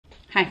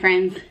Hi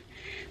friends,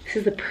 this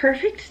is the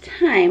perfect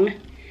time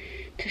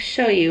to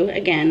show you,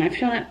 again, I've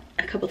shown it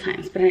a couple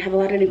times, but I have a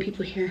lot of new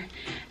people here,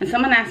 and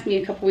someone asked me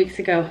a couple weeks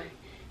ago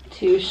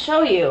to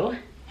show you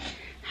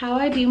how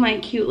I do my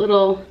cute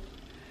little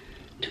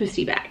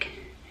twisty back.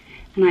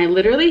 And I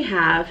literally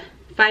have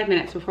 5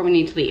 minutes before we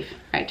need to leave.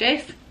 Right,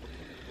 Jace?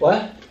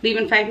 What? Leave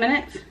in 5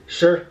 minutes?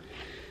 Sure.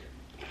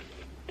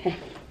 Okay,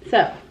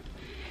 so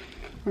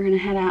we're gonna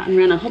head out and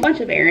run a whole bunch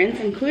of errands,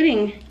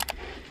 including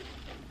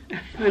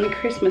a fun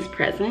Christmas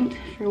present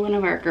for one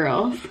of our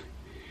girls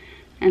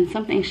and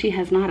something she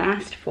has not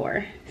asked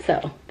for.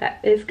 So that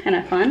is kind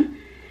of fun.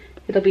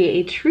 It'll be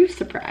a true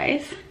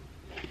surprise.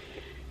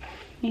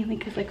 Mainly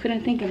because I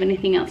couldn't think of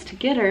anything else to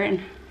get her and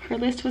her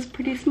list was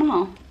pretty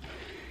small.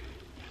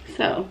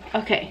 So,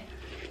 okay.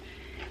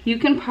 You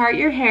can part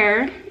your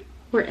hair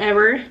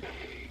wherever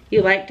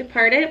you like to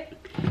part it.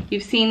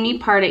 You've seen me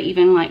part it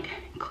even like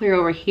clear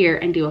over here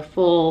and do a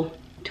full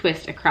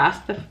twist across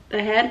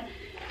the head.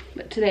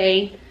 But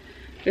today,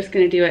 I'm just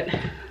gonna do it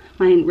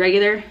my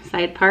regular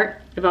side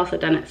part. I've also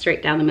done it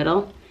straight down the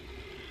middle.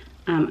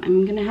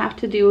 I'm gonna have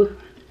to do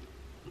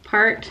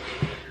part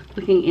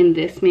looking in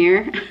this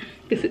mirror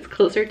because it's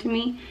closer to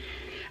me.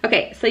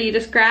 Okay, so you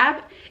just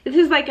grab, this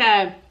is like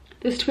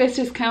this twist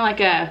is kind of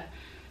like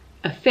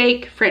a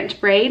fake French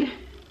braid,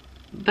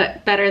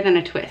 but better than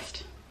a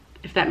twist,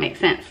 if that makes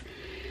sense.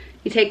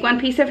 You take one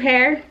piece of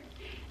hair,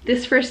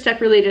 this first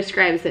step really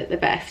describes it the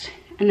best,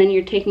 and then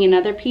you're taking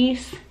another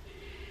piece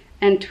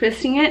and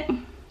twisting it,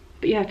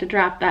 but you have to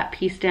drop that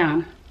piece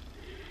down,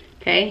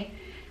 okay?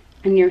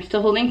 And you're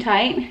still holding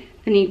tight,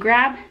 then you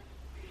grab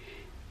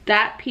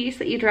that piece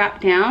that you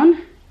drop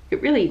down. It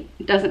really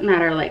doesn't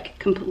matter,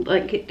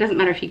 it doesn't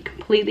matter if you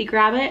completely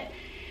grab it.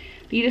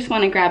 You just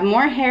want to grab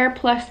more hair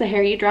plus the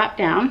hair you drop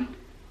down,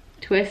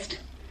 twist,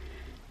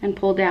 and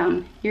pull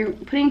down. You're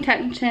putting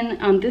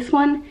tension on this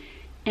one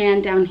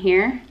and down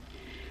here,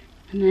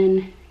 and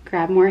then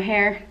grab more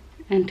hair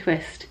and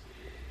twist,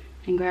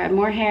 and grab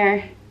more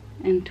hair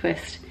and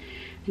twist.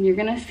 And you're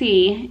gonna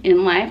see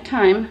in live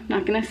time, I'm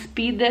not gonna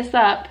speed this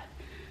up,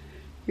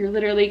 you're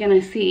literally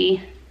gonna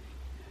see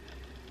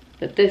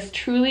that this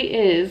truly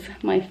is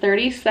my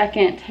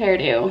 30-second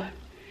hairdo.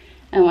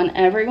 And when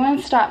everyone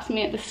stops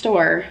me at the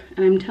store,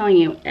 and I'm telling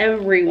you,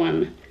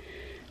 everyone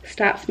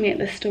stops me at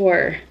the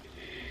store,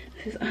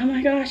 says, oh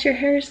my gosh, your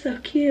hair is so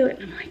cute.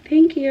 And I'm like,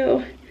 thank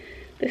you.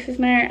 This is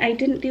I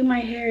didn't do my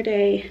hair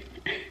day.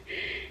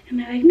 And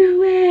they're like, no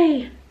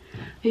way.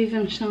 I've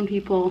even shown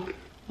people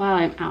while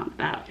I'm out and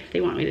about if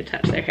they want me to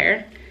touch their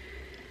hair.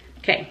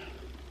 Okay,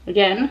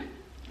 again,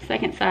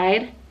 second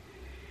side.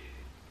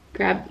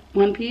 Grab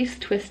one piece,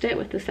 twist it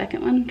with the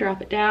second one,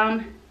 drop it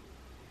down.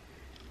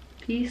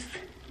 Piece,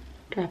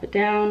 drop it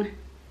down.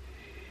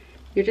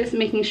 You're just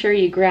making sure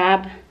you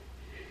grab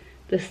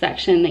the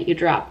section that you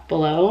dropped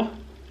below.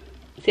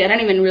 See, I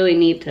don't even really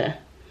need to,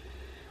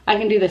 I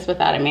can do this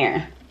without a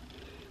mirror.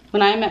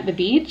 When I'm at the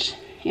beach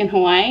in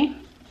Hawaii,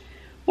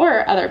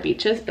 or other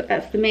beaches, but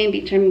that's the main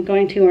beach I'm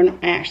going to when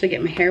I actually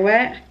get my hair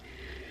wet,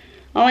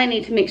 all I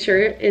need to make sure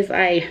is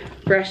I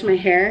brush my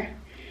hair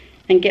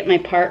and get my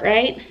part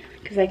right,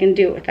 because I can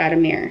do it without a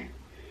mirror,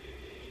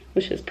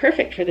 which is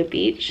perfect for the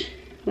beach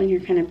when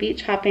you're kind of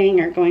beach hopping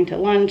or going to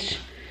lunch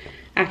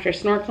after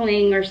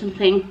snorkeling or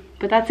something.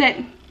 But that's it.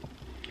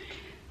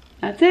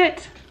 That's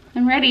it.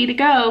 I'm ready to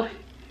go.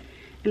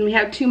 And we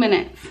have 2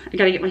 minutes. I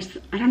gotta get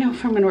I don't know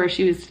if I'm gonna wear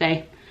shoes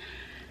today.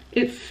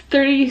 It's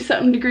 30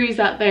 something degrees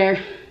out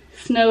there.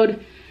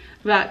 Snowed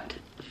about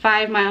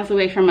 5 miles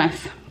away from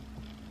us.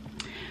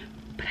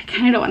 But I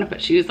kinda don't wanna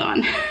put shoes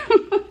on.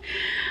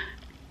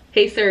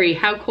 Hey Siri,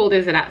 how cold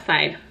is it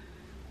outside?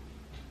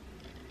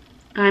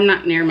 I'm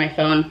not near my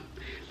phone,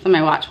 so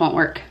my watch won't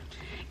work.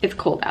 It's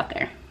cold out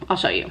there. I'll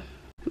show you.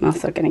 I'm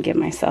also gonna give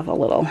myself a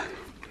little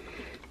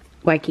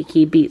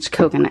Waikiki Beach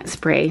coconut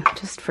spray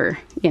just for,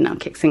 you know,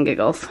 kicks and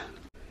giggles.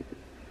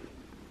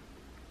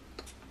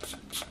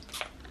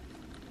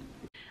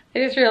 I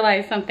just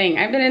realized something.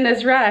 I've been in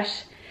this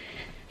rush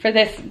for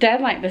this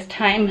deadline, this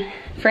time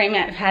frame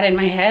I've had in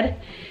my head.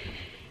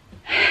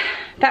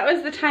 That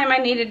was the time I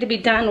needed to be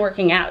done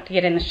working out to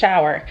get in the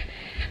shower.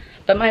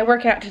 But my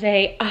workout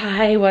today,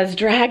 I was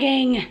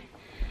dragging. I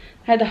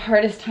had the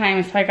hardest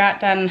time, so I got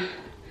done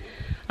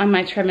on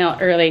my treadmill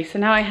early. So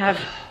now I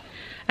have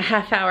a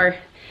half hour.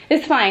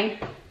 It's fine.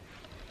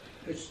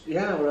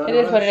 Yeah, it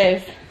is what it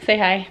is. Say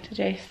hi to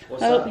Jace.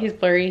 What's up? He's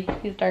blurry.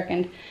 He's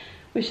darkened.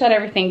 We shut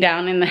everything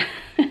down in the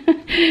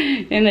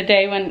in the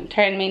day when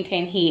trying to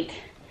maintain heat.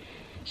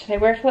 Should I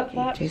wear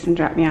flip-flops? Jason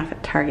dropped me off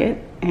at Target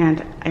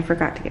and I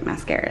forgot to get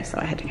mascara, so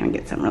I had to come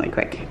get some really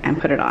quick and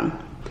put it on.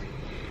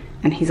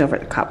 And he's over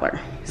at the cobbler,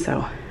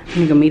 so I'm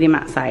gonna go meet him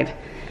outside.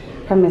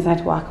 Problem is I have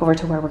to walk over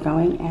to where we're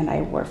going and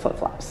I wore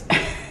flip-flops.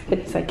 But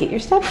he's like, get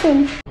your steps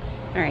in.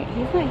 All right,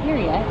 he's not here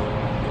yet.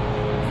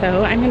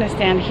 So I'm gonna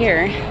stand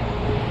here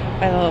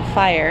by the little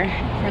fire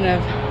in front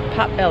of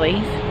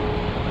Potbelly's.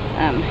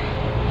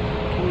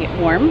 Kind of get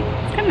warm.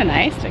 It's kind of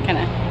nice to kind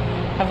of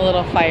have a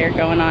little fire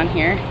going on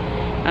here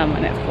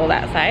when it's cold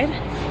outside.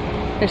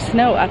 There's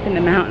snow up in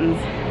the mountains,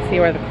 see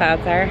where the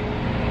clouds are.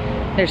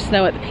 There's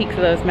snow at the peaks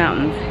of those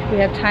mountains. If we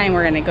have time,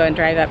 we're gonna go and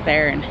drive up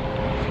there and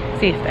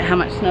see how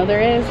much snow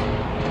there is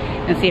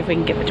and see if we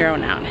can get the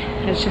drone out.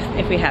 It's just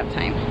if we have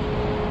time.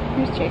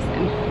 Here's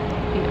Jason.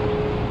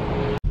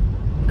 Yeah.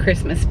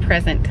 Christmas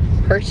present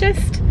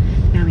purchased.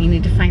 Now we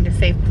need to find a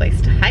safe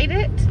place to hide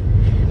it.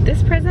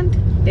 This present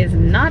is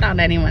not on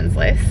anyone's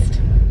list,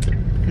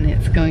 and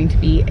it's going to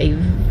be a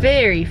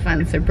very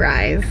fun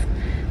surprise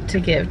to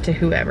give to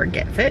whoever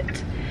gets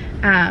it.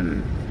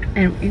 And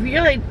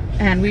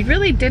we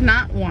really did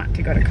not want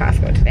to go to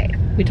Costco today.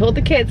 We told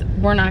the kids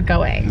we're not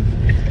going.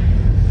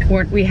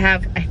 We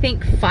have, I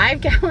think,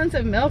 5 gallons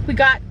of milk. We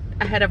got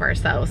ahead of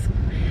ourselves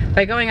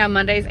by going on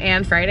Mondays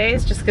and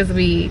Fridays just because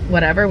we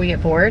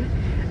get bored.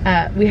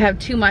 We have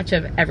too much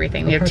of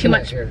everything. We have too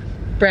much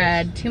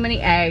bread, too many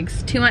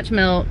eggs, too much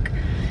milk,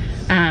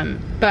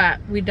 but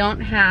we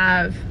don't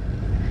have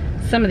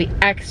some of the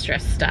extra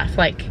stuff.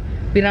 Like,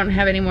 we don't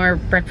have any more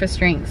breakfast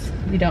drinks.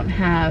 We don't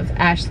have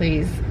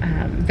Ashley's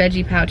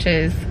veggie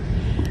pouches.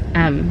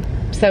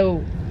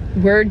 So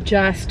we're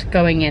just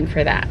going in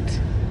for that.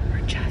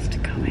 We're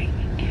just going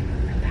in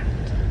for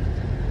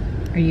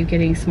that. Are you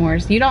getting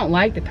s'mores? You don't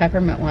like the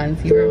peppermint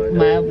ones. You were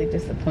mildly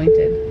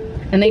disappointed.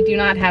 And they do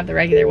not have the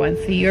regular ones,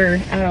 so you're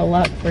out of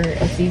luck for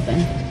a season.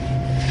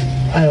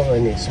 I don't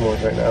really need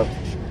s'mores right now.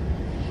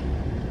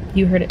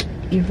 You heard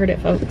it,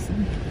 folks.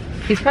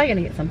 He's probably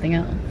gonna get something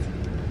else.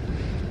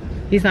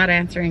 He's not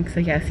answering, so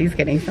yes, he's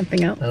getting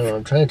something else. I don't know,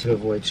 I'm trying to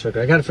avoid sugar.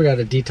 I gotta figure out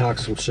a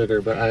detox from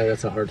sugar, but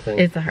that's a hard thing.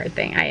 It's a hard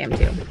thing, I am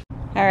too.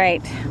 All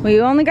right,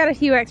 we only got a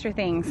few extra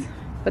things,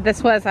 but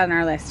this was on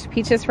our list.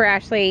 Peaches for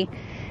Ashley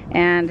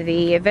and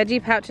the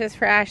veggie pouches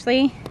for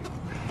Ashley.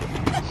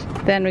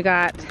 Then we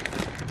got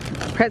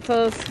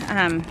pretzels,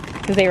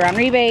 because they were on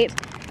rebate.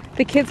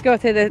 The kids go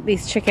through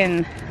these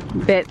chicken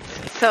bits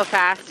so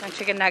fast, and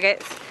chicken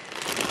nuggets.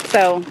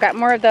 So got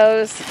more of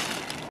those.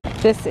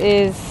 This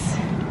is,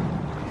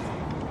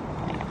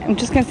 I'm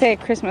just gonna say a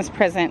Christmas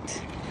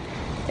present.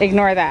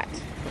 Ignore that.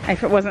 I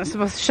wasn't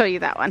supposed to show you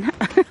that one.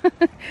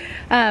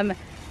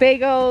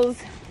 Bagels,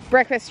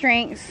 breakfast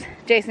drinks.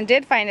 Jason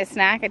did find a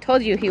snack. I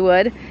told you he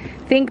would.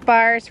 Think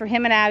bars for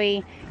him and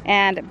Abby,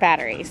 and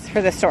batteries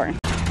for the store.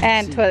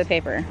 And toilet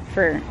paper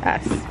for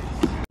us.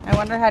 I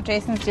wonder how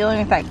Jason's dealing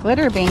with that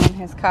glitter being in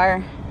his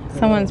car.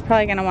 Someone's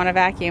probably gonna want to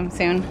vacuum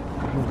soon.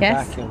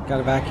 Yes? Vacuum,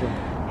 gotta vacuum.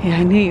 Yeah,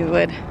 I knew you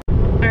would.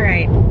 All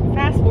right,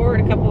 fast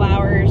forward a couple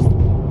hours.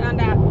 Found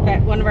out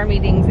that one of our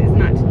meetings is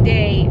not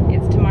today,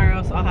 it's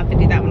tomorrow, so I'll have to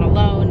do that one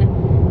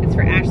alone. It's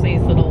for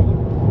Ashley's little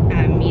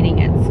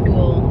meeting at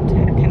school to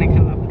kind of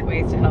come up with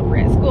ways to help her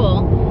at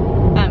school.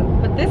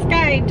 But this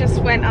guy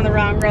just went on the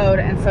wrong road,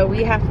 and so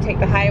we have to take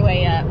the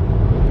highway up.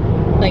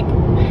 Like,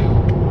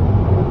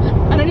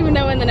 I don't even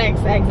know when the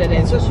next exit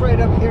is. It's just right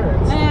up here.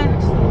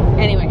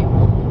 Anyway,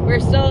 we're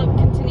still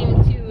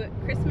continuing to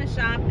Christmas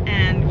shop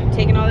and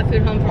taking all the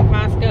food home from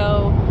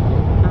Costco.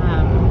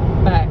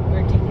 But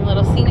we're taking a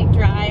little scenic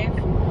drive.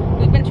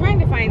 We've been trying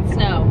to find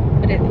snow,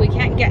 but we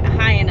can't get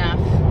high enough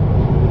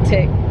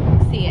to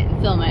see it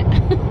and film it.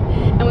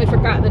 And we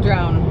forgot the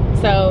drone.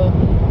 So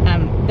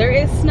there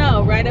is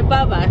snow right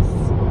above us,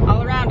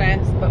 all around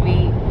us, but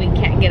we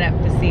can't get up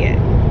to see it.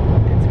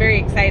 It's very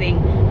exciting.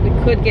 We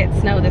could get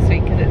snow this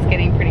week because it's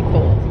getting pretty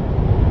cold.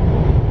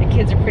 The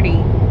kids are pretty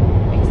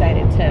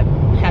excited to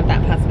have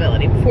that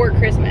possibility before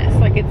Christmas.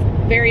 Like, it's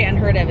very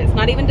unheard of. It's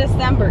not even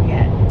December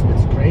yet.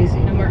 It's crazy.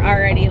 And we're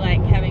already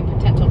like having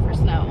potential for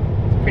snow.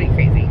 It's pretty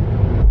crazy.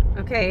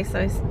 Okay,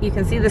 so you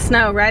can see the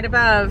snow right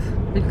above.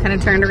 We've kind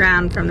of turned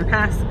around from the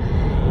pass.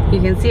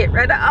 You can see it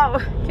right, oh,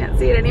 can't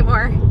see it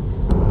anymore.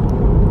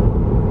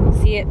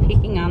 See it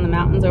peeking on the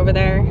mountains over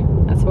there?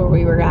 That's where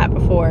we were at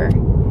before.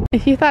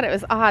 If you thought it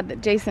was odd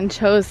that Jason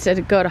chose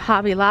to go to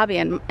Hobby Lobby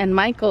and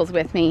Michael's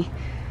with me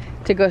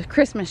to go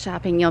Christmas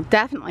shopping, you'll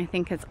definitely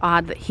think it's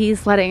odd that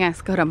he's letting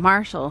us go to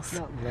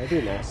Marshall's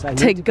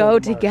to go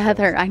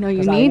together. I know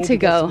you need to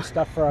go. Get some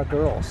stuff for our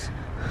girls.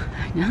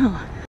 I know.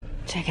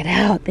 Check it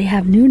out. They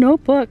have new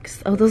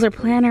notebooks. Oh, those are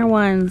planner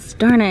ones.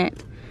 Darn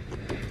it.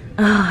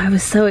 Oh, I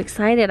was so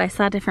excited. I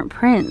saw different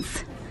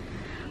prints.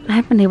 I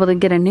haven't been able to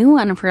get a new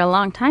one for a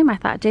long time. I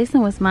thought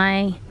Jason was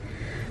my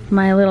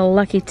little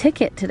lucky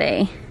ticket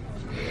today.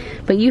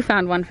 But you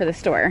found one for the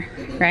store,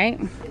 right?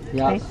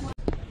 Yeah. Okay.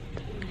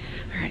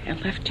 Alright, I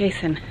left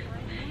Jason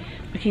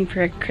looking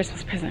for a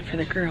Christmas present for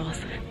the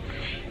girls.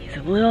 He's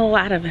a little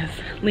out of his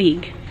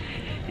league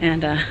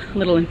and a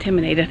little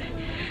intimidated.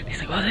 He's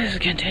like, well, this is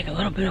gonna take a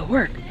little bit of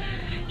work.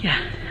 Yeah,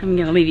 I'm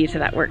gonna leave you to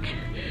that work.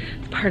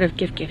 It's part of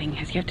gift giving,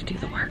 is you have to do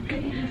the work.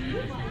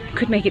 I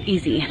could make it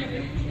easy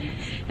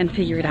and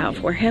figure it out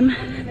for him,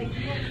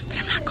 but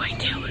I'm not going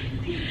to.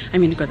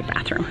 I'm gonna go to the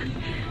bathroom.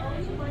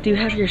 Do you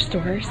have your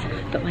stores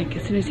that, like,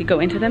 as soon as you go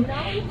into them,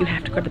 you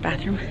have to go to the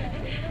bathroom?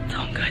 It's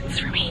all goods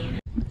for me.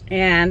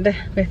 And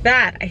with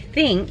that, I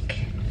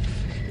think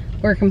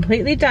we're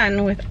completely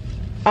done with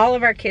all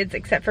of our kids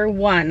except for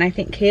one. I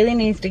think Kaylee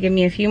needs to give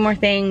me a few more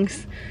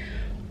things,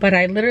 but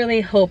I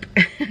literally hope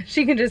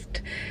she can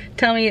just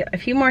tell me a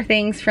few more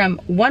things from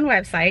one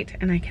website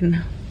and I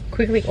can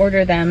quickly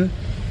order them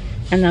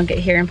and they'll get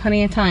here in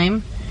plenty of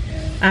time.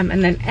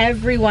 And then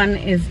everyone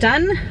is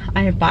done.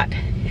 I have bought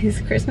his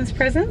Christmas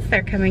presents.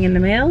 They're coming in the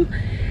mail.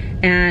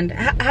 And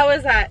how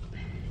is that?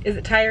 Is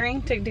it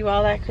tiring to do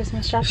all that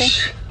Christmas shopping?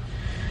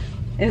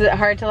 Is it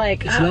hard to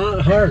like? It's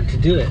not hard to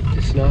do it.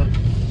 It's not.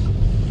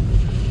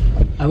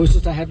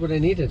 I had what I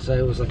needed, so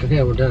I was like,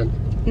 okay, we're done.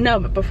 No,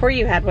 but before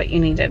you had what you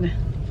needed,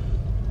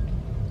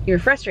 you were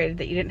frustrated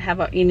that you didn't have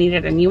what you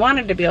needed and you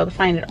wanted to be able to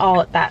find it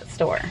all at that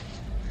store.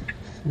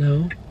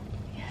 No.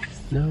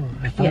 Yes. No,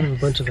 I thought of a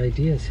bunch of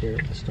ideas here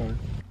at the store.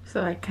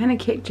 So I kind of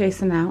kicked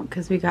Jason out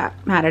because we got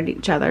mad at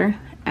each other,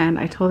 and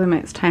I told him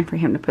it's time for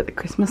him to put the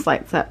Christmas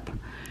lights up.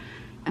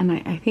 And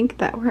I think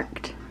that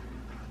worked.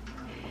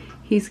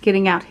 He's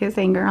getting out his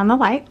anger on the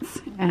lights,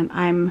 and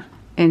I'm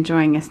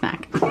enjoying a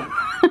snack.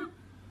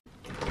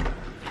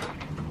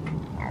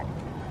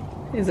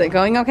 Is it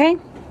going okay?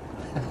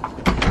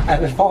 I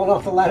haven't fallen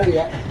off the ladder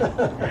yet.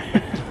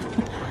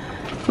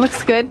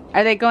 Looks good.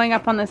 Are they going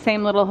up on the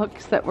same little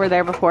hooks that were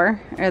there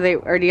before?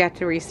 Or do you have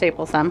to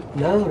restaple some?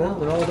 No,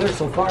 they're all there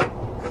so far.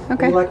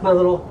 Okay. You like my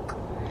little...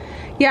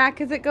 Yeah,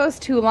 because it goes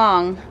too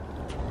long.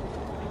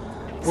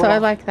 So I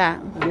like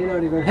that.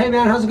 Hey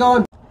man, how's it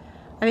going?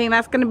 I think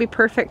that's going to be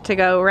perfect to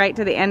go right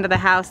to the end of the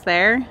house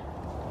there.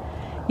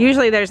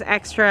 Usually there's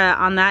extra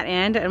on that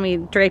end and we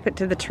drape it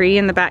to the tree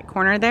in the back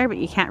corner there, but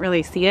you can't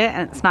really see it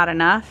and it's not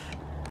enough.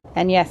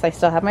 And yes, I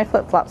still have my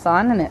flip-flops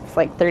on and it's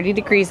like 30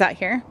 degrees out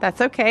here.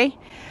 That's okay.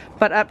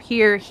 But up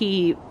here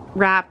he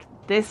wrapped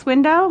this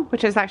window,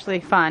 which is actually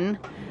fun.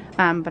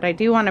 But I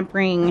do want to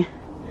bring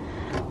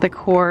the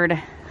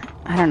cord,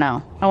 I don't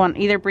know. I want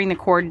to either bring the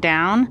cord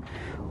down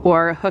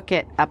or hook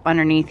it up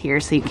underneath here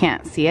so you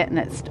can't see it and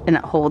it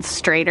holds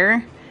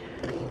straighter.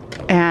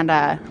 And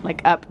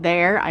like up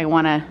there, I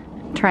want to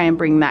try and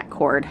bring that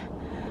cord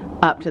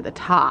up to the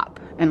top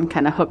and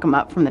kind of hook them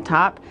up from the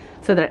top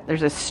so that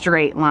there's a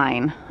straight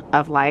line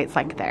of lights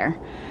like there.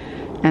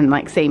 And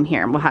like same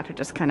here, we'll have to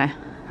just kind of,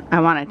 I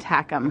want to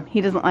tack them.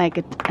 He doesn't like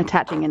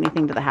attaching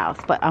anything to the house,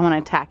 but I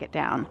want to tack it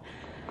down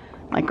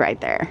like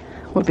right there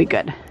would be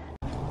good.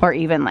 Or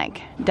even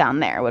like down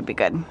there would be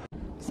good.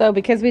 So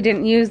because we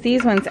didn't use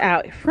these ones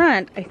out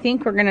front, I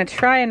think we're gonna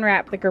try and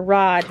wrap the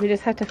garage. We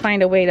just have to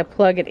find a way to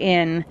plug it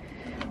in.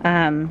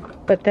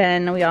 But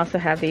then we also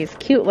have these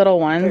cute little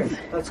ones. Here,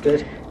 that's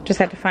good. Just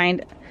have to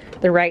find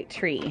the right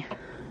tree.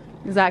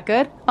 Is that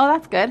good? Oh,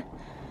 that's good.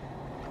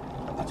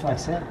 That's what I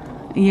said.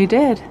 You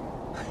did.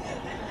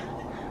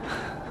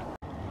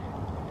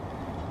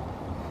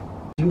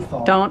 You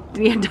fall.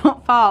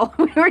 Don't fall.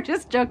 We were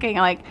just joking,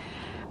 like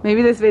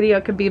maybe this video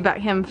could be about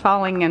him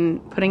falling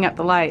and putting up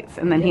the lights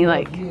and then he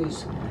like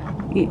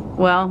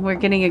well, we're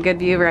getting a good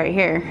view right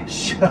here.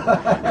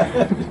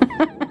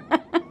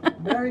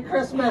 Merry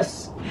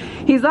Christmas.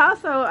 He's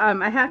also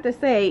I have to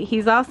say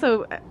he's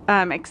also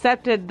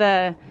accepted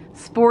the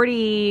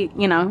sporty,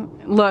 you know,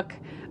 look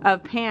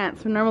of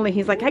pants. Normally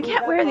he's like, I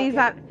can't wear these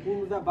out. Can you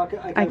move that bucket?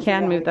 I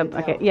can move the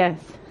bucket. Yes.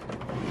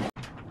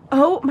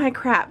 Oh my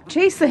crap,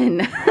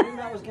 Jason. I knew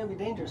that was gonna be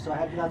dangerous, so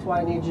that's why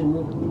I need you to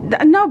move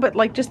it. No, but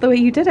like just the way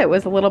you did it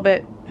was a little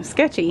bit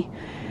sketchy.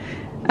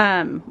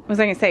 What was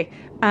I gonna say?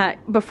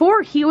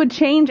 Before he would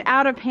change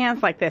out of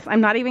pants like this.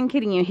 I'm not even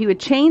kidding you. He would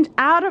change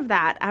out of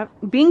that,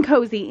 being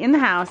cozy in the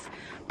house,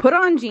 put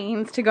on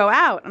jeans to go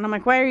out. And I'm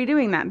like, why are you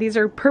doing that? These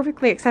are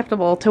perfectly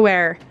acceptable to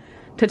wear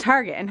to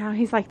Target. And now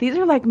he's like, these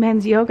are like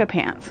men's yoga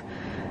pants,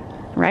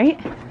 right?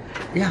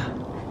 Yeah.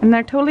 And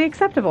they're totally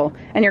acceptable.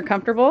 And you're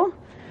comfortable.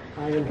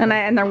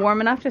 And they're warm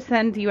enough to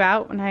send you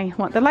out when I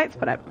want the lights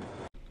put up.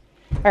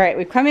 All right,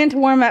 we've come in to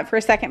warm up for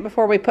a second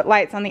before we put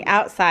lights on the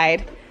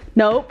outside.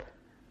 Nope.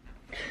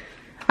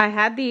 I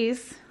had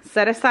these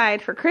set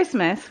aside for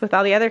Christmas with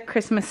all the other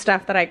Christmas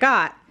stuff that I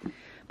got.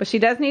 But she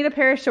does need a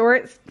pair of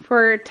shorts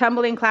for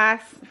tumbling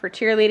class, for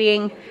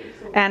cheerleading,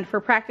 and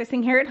for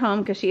practicing here at home,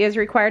 because she is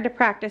required to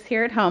practice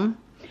here at home.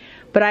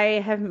 But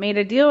I have made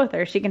a deal with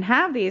her. She can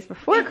have these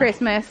before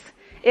Christmas.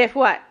 If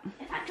what?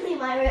 If I clean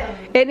my room.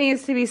 It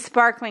needs to be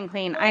sparkling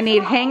clean. I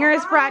need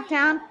hangers brought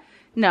down.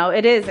 No,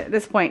 it is at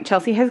this point.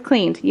 Chelsea has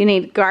cleaned. You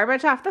need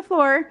garbage off the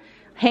floor,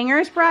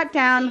 hangers brought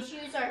down. These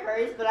shoes are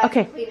hers, but I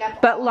Okay, can clean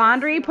up but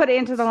laundry put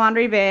into the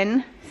laundry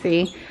bin.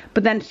 See?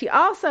 But then she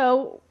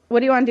also, what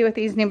do you want to do with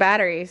these new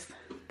batteries?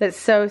 That's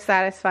so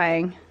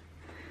satisfying.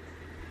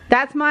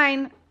 That's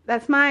mine.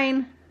 That's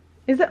mine.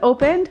 Is it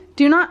opened?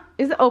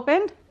 Is it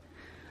opened?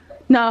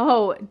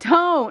 No,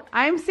 don't.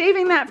 I'm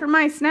saving that for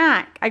my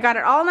snack. I got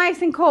it all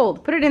nice and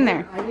cold. Put it in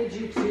there. I need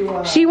you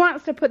to... She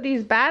wants to put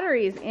these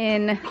batteries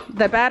in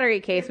the battery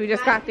case. We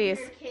just got these.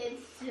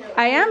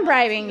 I am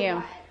bribing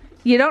you.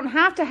 You don't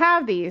have to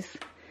have these.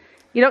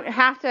 You don't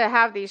have to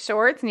have these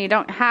shorts, and you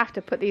don't have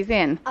to put these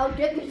in. I'll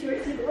get the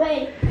shorts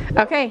away.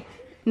 Okay.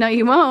 No,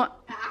 you won't.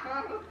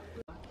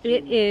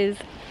 It is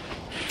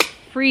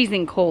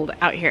freezing cold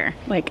out here.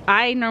 Like,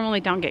 I normally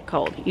don't get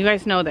cold. You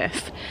guys know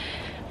this.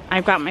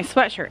 I've got my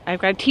sweatshirt.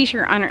 I've got a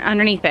t-shirt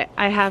underneath it.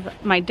 I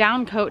have my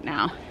down coat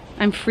now.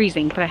 I'm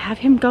freezing, but I have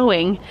him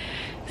going,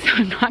 so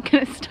I'm not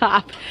gonna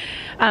stop.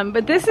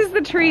 But this is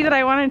the tree that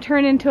I want to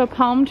turn into a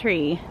palm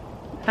tree.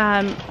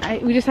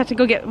 We just have to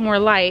go get more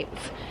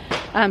lights.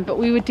 But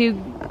we would do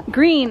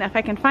green if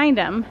I can find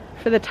them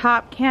for the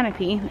top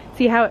canopy.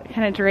 See how it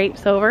kind of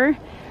drapes over?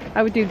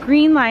 I would do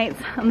green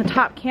lights on the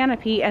top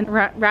canopy and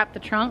wrap the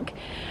trunk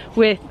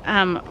with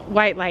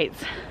white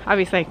lights.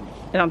 Obviously,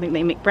 I don't think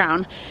they make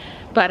brown.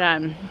 But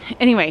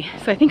anyway,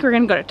 so I think we're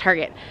gonna go to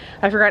Target.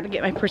 I forgot to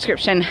get my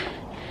prescription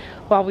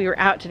while we were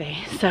out today.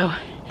 So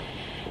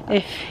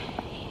if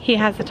he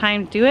has the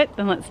time to do it,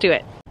 then let's do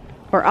it.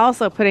 We're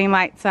also putting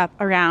lights up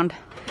around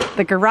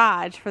the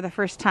garage for the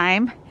first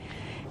time.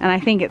 And I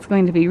think it's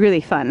going to be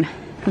really fun.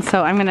 And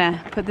so I'm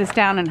gonna put this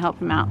down and help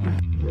him out.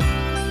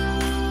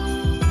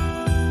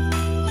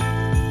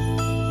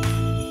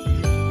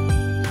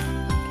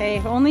 Okay,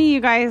 if only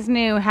you guys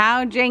knew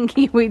how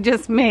janky we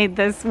just made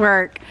this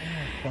work.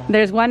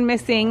 There's one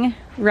missing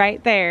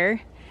right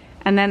there.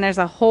 And then there's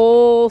a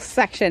whole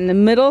section. The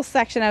middle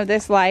section of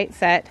this light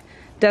set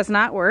does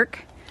not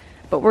work,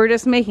 but we're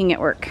just making it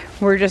work.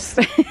 We're just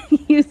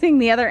using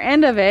the other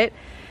end of it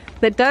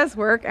that does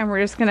work, and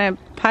we're just gonna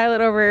pile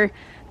it over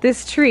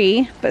this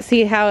tree, but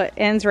see how it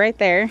ends right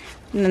there.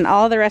 And then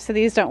all the rest of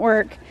these don't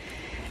work.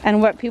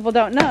 And what people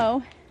don't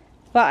know,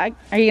 well,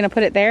 are you gonna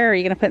put it there or are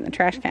you gonna put it in the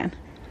trash can?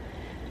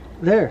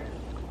 There.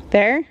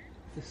 There?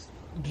 It's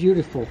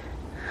beautiful.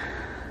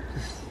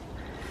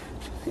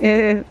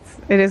 It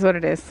is what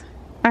it is.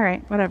 All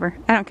right, whatever.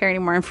 I don't care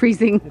anymore, I'm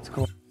freezing. It's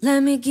cool.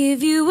 Let me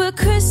give you a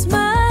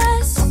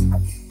Christmas,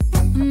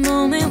 a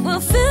moment we'll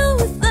fill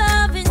with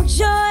love and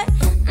joy.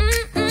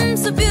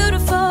 So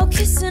beautiful,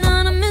 kissing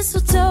on a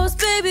mistletoe's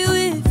baby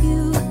with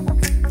you.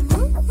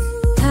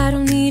 I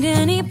don't need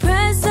any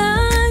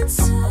presents,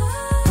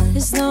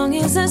 as long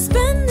as I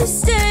spend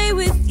this day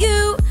with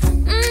you.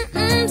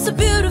 So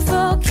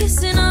beautiful,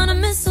 kissing on a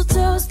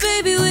mistletoe's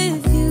baby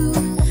with you.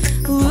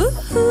 Ooh.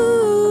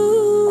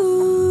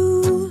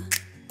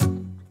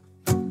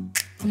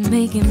 I'm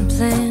making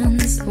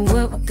plans for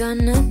what we're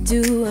gonna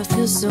do. I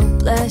feel so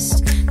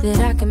blessed that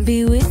I can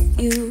be with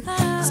you.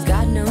 'Cause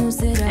God knows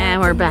that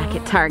And we're back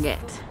at Target.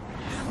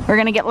 We're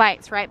gonna get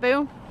lights, right,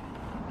 Boo?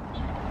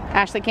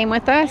 Ashley came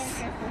with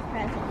us.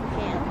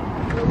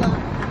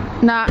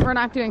 No, we're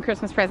not doing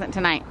Christmas present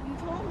tonight. You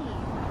told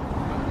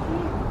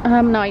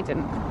me. No, I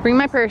didn't. Bring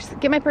my purse.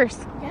 Get my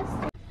purse. Yes.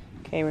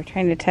 Okay, we're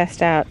trying to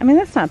test out. I mean,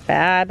 that's not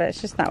bad, but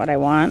it's just not what I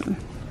want.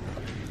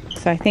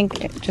 So I think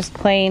just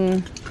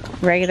plain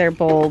regular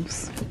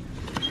bulbs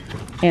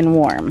in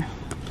warm.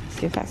 Let's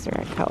see if that's the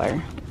right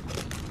color.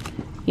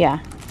 Yeah.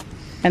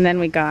 And then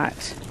we got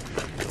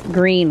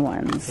green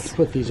ones. Let's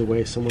put these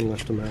away. Someone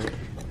left them out.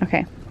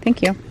 Okay,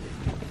 thank you.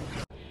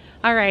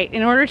 All right,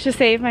 in order to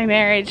save my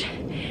marriage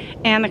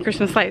and the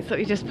Christmas lights that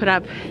we just put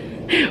up,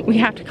 we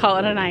have to call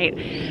it a night.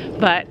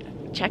 But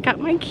check out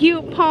my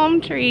cute palm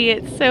tree.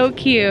 It's so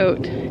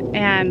cute.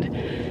 And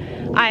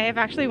I have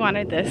actually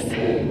wanted this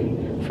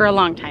for a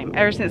long time.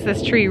 Ever since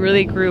this tree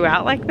really grew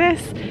out like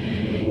this.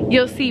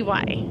 You'll see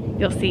why.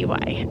 You'll see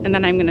why. And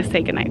then I'm gonna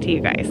say goodnight to you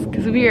guys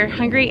because we are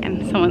hungry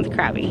and someone's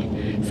crabby.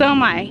 So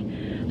am I.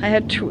 I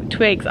had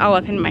twigs all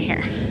up in my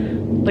hair.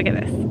 Look at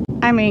this.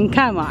 I mean,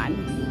 come on.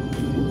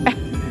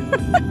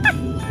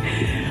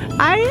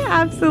 I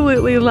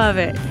absolutely love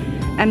it.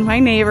 And my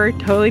neighbor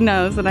totally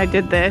knows that I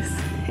did this.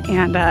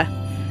 And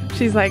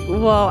she's like,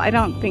 well, I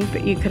don't think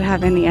that you could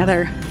have any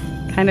other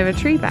kind of a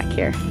tree back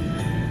here.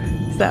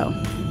 So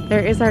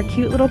there is our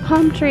cute little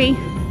palm tree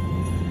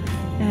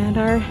and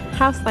our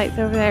house lights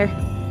over there.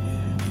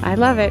 I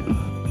love it.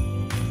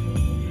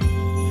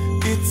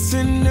 It's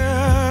an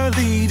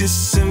early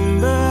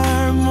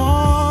December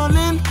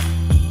morning.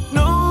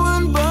 No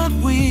one but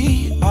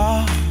we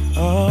are.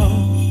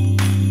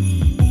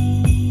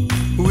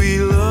 We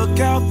look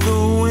out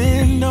the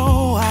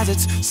window as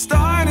it's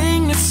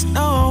starting to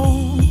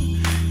snow,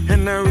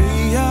 and I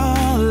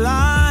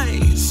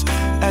realize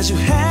as you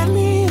head